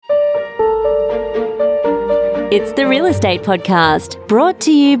It's the Real Estate Podcast, brought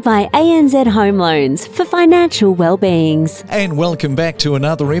to you by ANZ Home Loans for financial well-beings. And welcome back to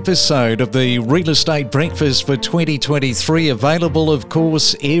another episode of the Real Estate Breakfast for 2023, available, of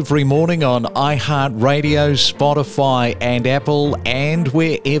course, every morning on iHeartRadio, Spotify and Apple, and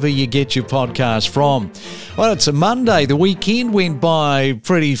wherever you get your podcast from. Well, it's a Monday. The weekend went by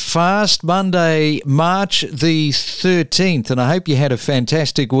pretty fast. Monday, March the 13th, and I hope you had a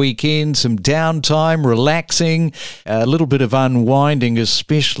fantastic weekend, some downtime, relaxing, a little bit of unwinding,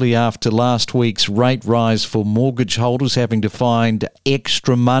 especially after last week's rate rise for mortgage holders having to find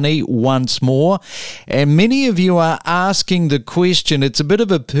extra money once more. And many of you are asking the question, it's a bit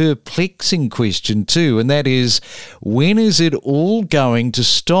of a perplexing question too, and that is, when is it all going to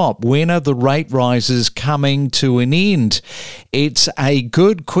stop? When are the rate rises coming to an end? It's a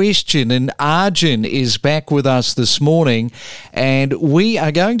good question, and Arjun is back with us this morning, and we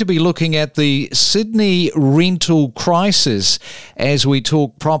are going to be looking at the Sydney rental crisis as we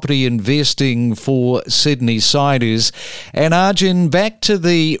talk property investing for Sydney siders. And Arjun, back to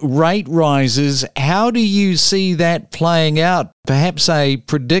the rate rises, how do you see that playing out? Perhaps a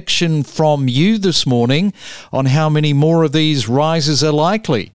prediction from you this morning on how many more of these rises are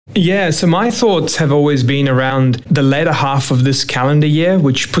likely? Yeah, so my thoughts have always been around the latter half of this calendar year,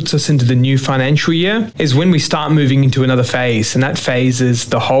 which puts us into the new financial year, is when we start moving into another phase. And that phase is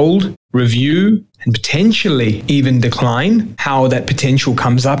the hold, review, and potentially even decline. How that potential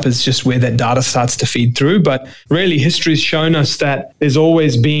comes up is just where that data starts to feed through. But really, history's shown us that there's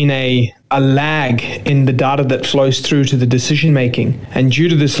always been a lag in the data that flows through to the decision making. And due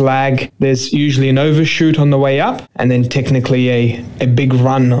to this lag, there's usually an overshoot on the way up and then technically a big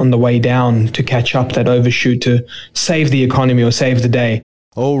run on the way down to catch up that overshoot to save the economy or save the day.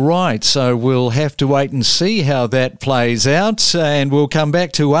 All right, so we'll have to wait and see how that plays out, and we'll come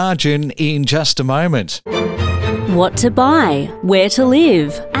back to Arjun in just a moment. What to buy, where to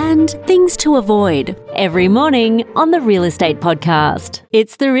live, and things to avoid. Every morning on the Real Estate Podcast.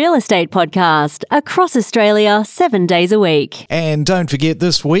 It's the Real Estate Podcast across Australia 7 days a week. And don't forget,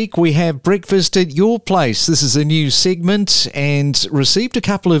 this week we have Breakfast at Your Place. This is a new segment, and received a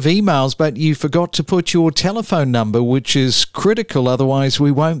couple of emails, but you forgot to put your telephone number, which is critical, otherwise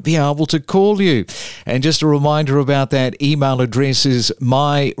we won't be able to call you. And just a reminder about that, email address is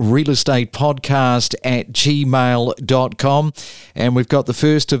myrealestatepodcast@gmail.com. And we've got the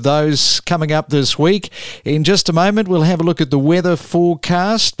first of those coming up this week. In just a moment, we'll have a look at the weather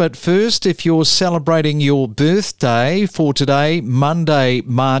forecast. But first, if you're celebrating your birthday for today, Monday,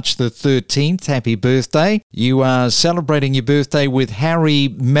 March the 13th, happy birthday. You are celebrating your birthday with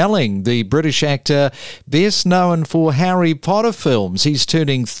Harry Melling, the British actor best known for Harry Potter films. He's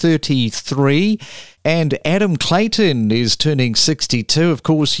turning 33. And Adam Clayton is turning 62. Of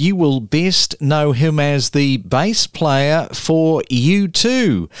course, you will best know him as the bass player for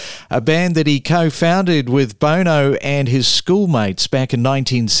U2, a band that he co-founded with Bono and his schoolmates back in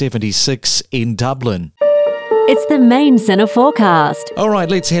 1976 in Dublin. It's the Main Centre Forecast. All right,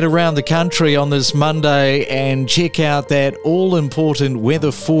 let's head around the country on this Monday and check out that all-important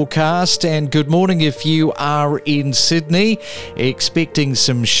weather forecast. And good morning if you are in Sydney. Expecting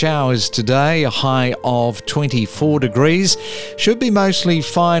some showers today, a high of 24 degrees. Should be mostly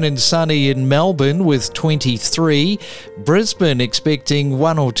fine and sunny in Melbourne with 23. Brisbane expecting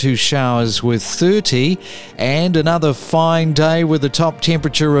 1 or 2 showers with 30. And another fine day with a top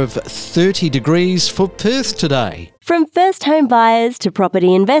temperature of 30 degrees for Perth today. From first home buyers to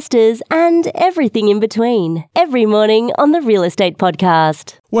property investors and everything in between. Every morning on the Real Estate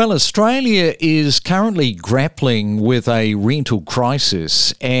Podcast. Well, Australia is currently grappling with a rental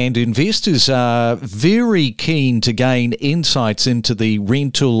crisis, and investors are very keen to gain insights into the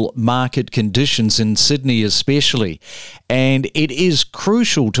rental market conditions in Sydney especially. And it is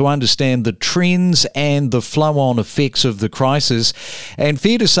crucial to understand the trends and the flow-on effects of the crisis. And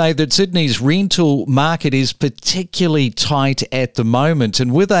fair to say that Sydney's rental market is particularly tight at the moment.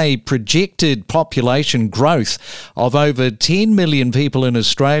 And with a projected population growth of over 10 million people in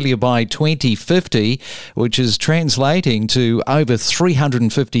Australia by 2050, which is translating to over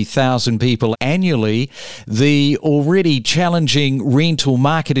 350,000 people annually, the already challenging rental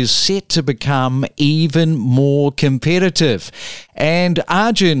market is set to become even more competitive. And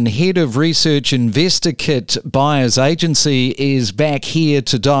Arjun, Head of Research InvestorKit Buyers Agency, is back here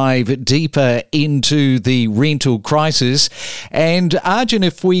to dive deeper into the rental crisis. And Arjun,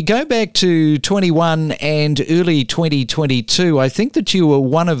 if we go back to 21 and early 2022, I think that you were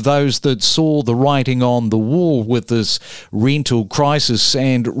one of those that saw the writing on the wall with this rental crisis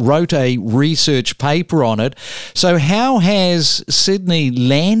and wrote a research paper on it. So how has Sydney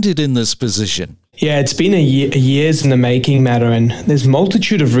landed in this position? Yeah, it's been years in the making matter, and there's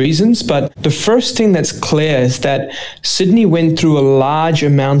multitude of reasons, but the first thing that's clear is that Sydney went through a large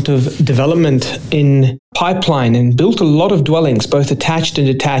amount of development in pipeline and built a lot of dwellings, both attached and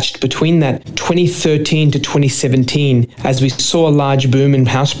detached, between that 2013 to 2017. As we saw a large boom in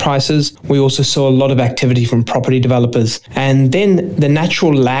house prices, we also saw a lot of activity from property developers. And then the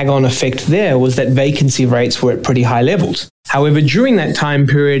natural lag-on effect there was that vacancy rates were at pretty high levels. However, during that time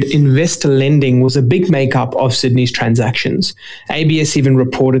period, investor lending was a big makeup of Sydney's transactions. ABS even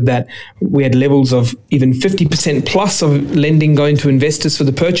reported that we had levels of even 50% plus of lending going to investors for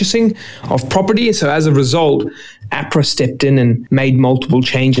the purchasing of property. So as a result, APRA stepped in and made multiple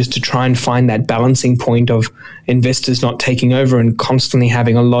changes to try and find that balancing point of investors not taking over and constantly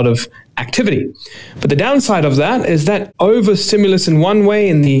having a lot of activity. But the downside of that is that over stimulus in one way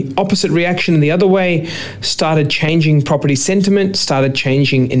and the opposite reaction in the other way started changing property sentiment, started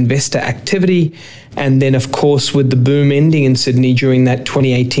changing investor activity. And then, of course, with the boom ending in Sydney during that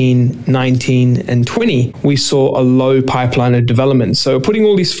 2018, 19 and 20, we saw a low pipeline of development. So putting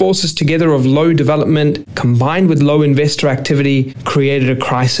all these forces together of low development combined with low investor activity created a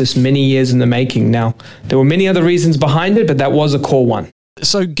crisis many years in the making. Now, there were many other reasons behind it, but that was a core one.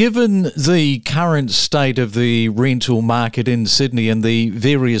 So given the current state of the rental market in Sydney and the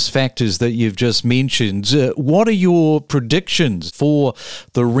various factors that you've just mentioned, what are your predictions for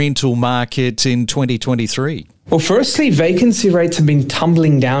the rental market in 2023? Well, firstly, vacancy rates have been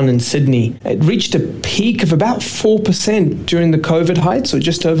tumbling down in Sydney. It reached a peak of about 4% during the COVID height, so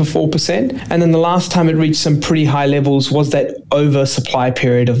just over 4%. And then the last time it reached some pretty high levels was that oversupply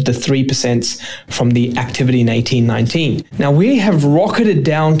period of the 3% from the activity in 18-19. Now, we have rocketed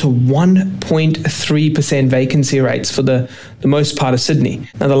down to 1.3% vacancy rates for the most part of Sydney.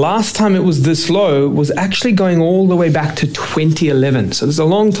 Now, the last time it was this low was actually going all the way back to 2011. So there's a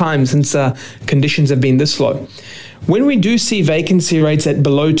long time since conditions have been this low. When we do see vacancy rates at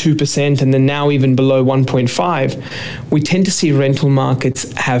below 2% and then now even below 1.5, we tend to see rental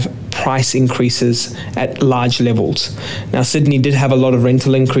markets have price increases at large levels. Now, Sydney did have a lot of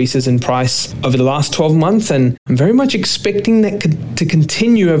rental increases in price over the last 12 months, and I'm very much expecting that to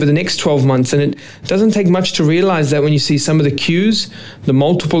continue over the next 12 months. And it doesn't take much to realize that when you see some of the queues, the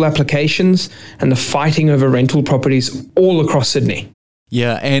multiple applications, and the fighting over rental properties all across Sydney.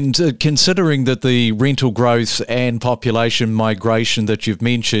 Yeah, and considering that the rental growth and population migration that you've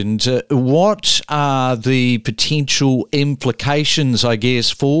mentioned, what are the potential implications, I guess,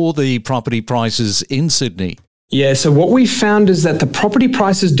 for the property prices in Sydney? Yeah, so what we found is that the property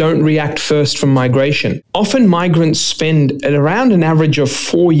prices don't react first from migration. Often migrants spend at around an average of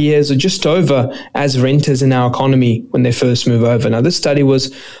 4 years or just over as renters in our economy when they first move over. Now, this study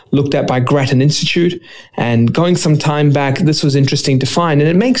was looked at by Grattan Institute, and going some time back, this was interesting to find. And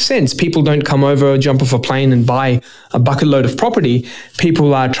it makes sense. People don't come over, jump off a plane and buy a bucket load of property.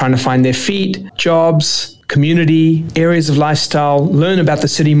 People are trying to find their feet, jobs, community, areas of lifestyle, learn about the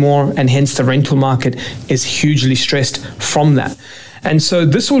city more, and hence the rental market is hugely stressed from that. And so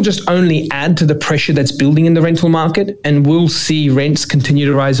this will just only add to the pressure that's building in the rental market, and we'll see rents continue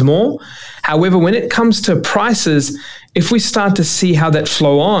to rise more. However, when it comes to prices, if we start to see how that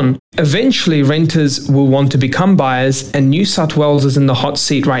flow on, eventually renters will want to become buyers, and New South Wales is in the hot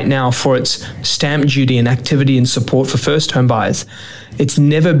seat right now for its stamp duty and activity and support for first home buyers. It's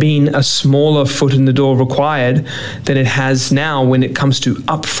never been a smaller foot in the door required than it has now when it comes to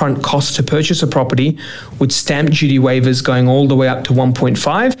upfront costs to purchase a property, with stamp duty waivers going all the way up to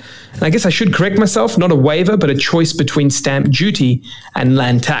 1.5. And I guess I should correct myself, not a waiver, but a choice between stamp duty and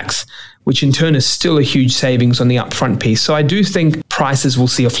land tax, which in turn is still a huge savings on the upfront piece. So I do think prices will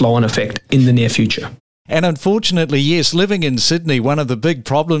see a flow-on effect in the near future. And unfortunately, yes, living in Sydney, one of the big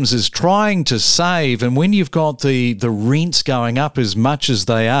problems is trying to save. And when you've got the rents going up as much as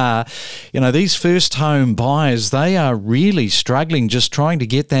they are, these first home buyers, they are really struggling just trying to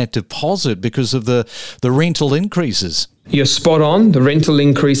get that deposit because of the rental increases. You're spot on. The rental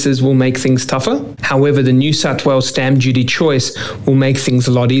increases will make things tougher. However, the New South Wales stamp duty choice will make things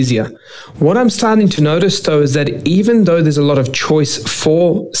a lot easier. What I'm starting to notice, though, is that even though there's a lot of choice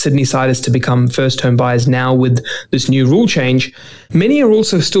for Sydney-siders to become first home buyers now with this new rule change, many are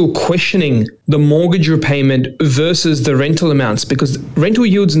also still questioning the mortgage repayment versus the rental amounts, because rental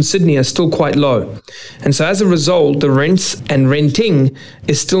yields in Sydney are still quite low. And so as a result, the rents and renting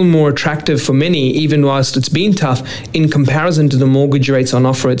is still more attractive for many, even whilst it's been tough in comparison to the mortgage rates on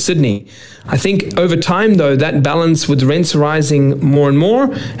offer at Sydney. I think over time, though, that balance with rents rising more and more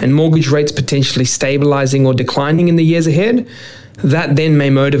and mortgage rates potentially stabilizing or declining in the years ahead, that then may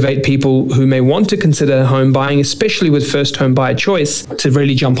motivate people who may want to consider home buying, especially with first home buyer choice, to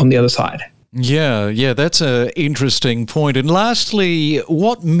really jump on the other side. Yeah, that's an interesting point. And lastly,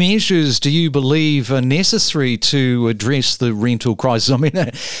 what measures do you believe are necessary to address the rental crisis? I mean,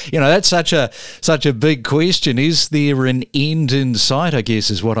 that's such a big question. Is there an end in sight, I guess,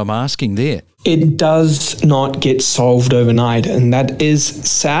 is what I'm asking there. It does not get solved overnight, and that is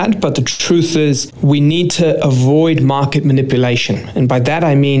sad, but the truth is we need to avoid market manipulation. And by that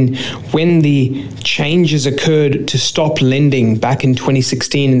I mean when the changes occurred to stop lending back in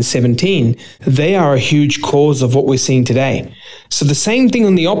 2016 and 17, they are a huge cause of what we're seeing today. So the same thing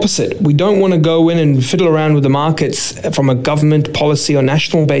on the opposite. We don't want to go in and fiddle around with the markets from a government policy or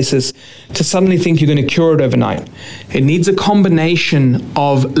national basis to suddenly think you're going to cure it overnight. It needs a combination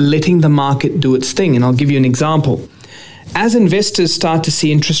of letting the market do its thing. And I'll give you an example. As investors start to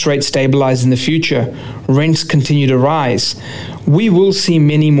see interest rates stabilize in the future, rents continue to rise, we will see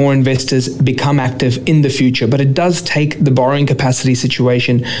many more investors become active in the future, but it does take the borrowing capacity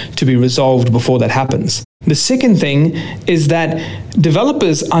situation to be resolved before that happens. The second thing is that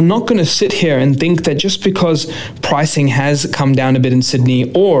developers are not going to sit here and think that just because pricing has come down a bit in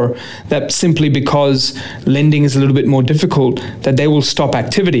Sydney, or that simply because lending is a little bit more difficult, that they will stop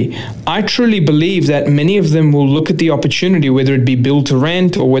activity. I truly believe that many of them will look at the opportunity, whether it be build to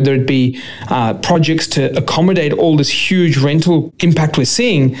rent or whether it be projects to accommodate all this huge rental impact we're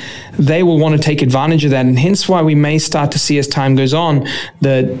seeing. They will want to take advantage of that, and hence why we may start to see, as time goes on,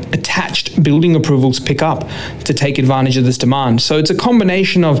 the attached building approvals pick up to take advantage of this demand. So it's a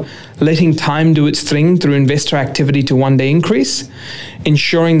combination of letting time do its thing through investor activity to one day increase,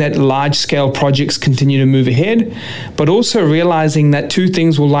 ensuring that large-scale projects continue to move ahead, but also realizing that two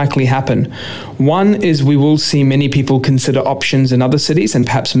things will likely happen. One is we will see many people consider options in other cities and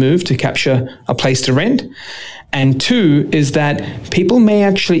perhaps move to capture a place to rent. And two is that people may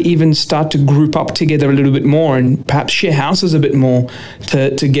actually even start to group up together a little bit more and perhaps share houses a bit more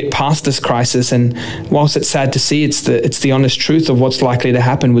to get past this crisis. And whilst it's sad to see, it's the honest truth of what's likely to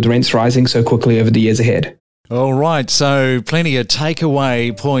happen with rents rising so quickly over the years ahead. All right, so plenty of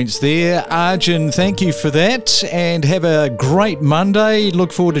takeaway points there. Arjun, thank you for that, and have a great Monday.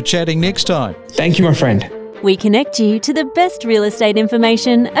 Look forward to chatting next time. Thank you, my friend. We connect you to the best real estate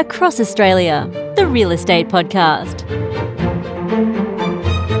information across Australia. The Real Estate Podcast.